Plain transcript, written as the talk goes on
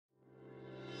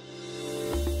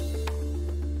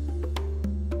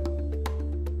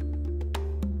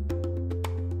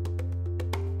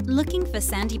Looking for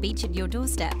sandy beach at your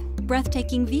doorstep,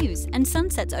 breathtaking views and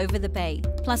sunsets over the bay,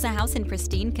 plus a house in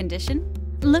pristine condition?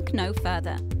 Look no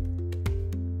further.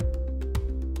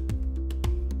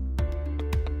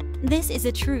 This is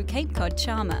a true Cape Cod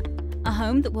charmer, a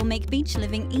home that will make beach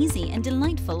living easy and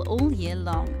delightful all year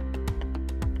long.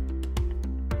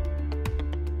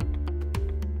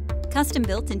 Custom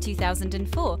built in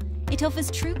 2004, it offers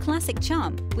true classic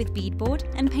charm with beadboard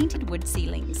and painted wood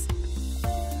ceilings.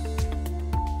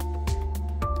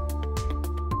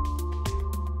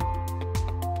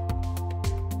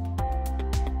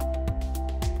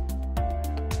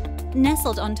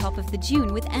 Nestled on top of the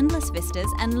dune with endless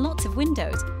vistas and lots of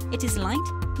windows, it is light,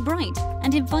 bright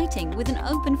and inviting with an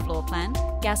open floor plan,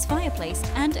 gas fireplace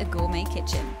and a gourmet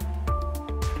kitchen.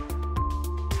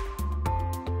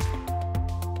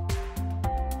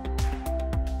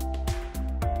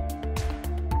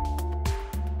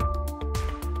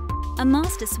 A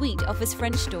master suite offers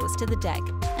French doors to the deck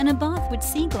and a bath with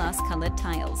sea glass coloured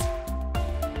tiles.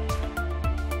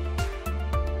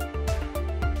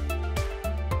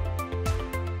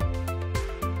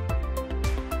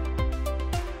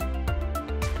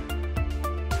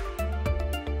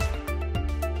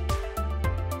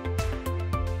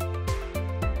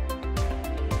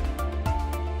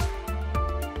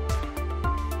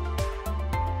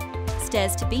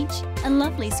 Stairs to beach, a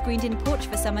lovely screened-in porch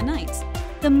for summer nights,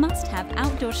 the must-have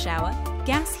outdoor shower,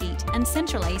 gas heat and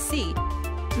central AC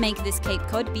make this Cape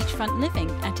Cod beachfront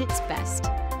living at its best.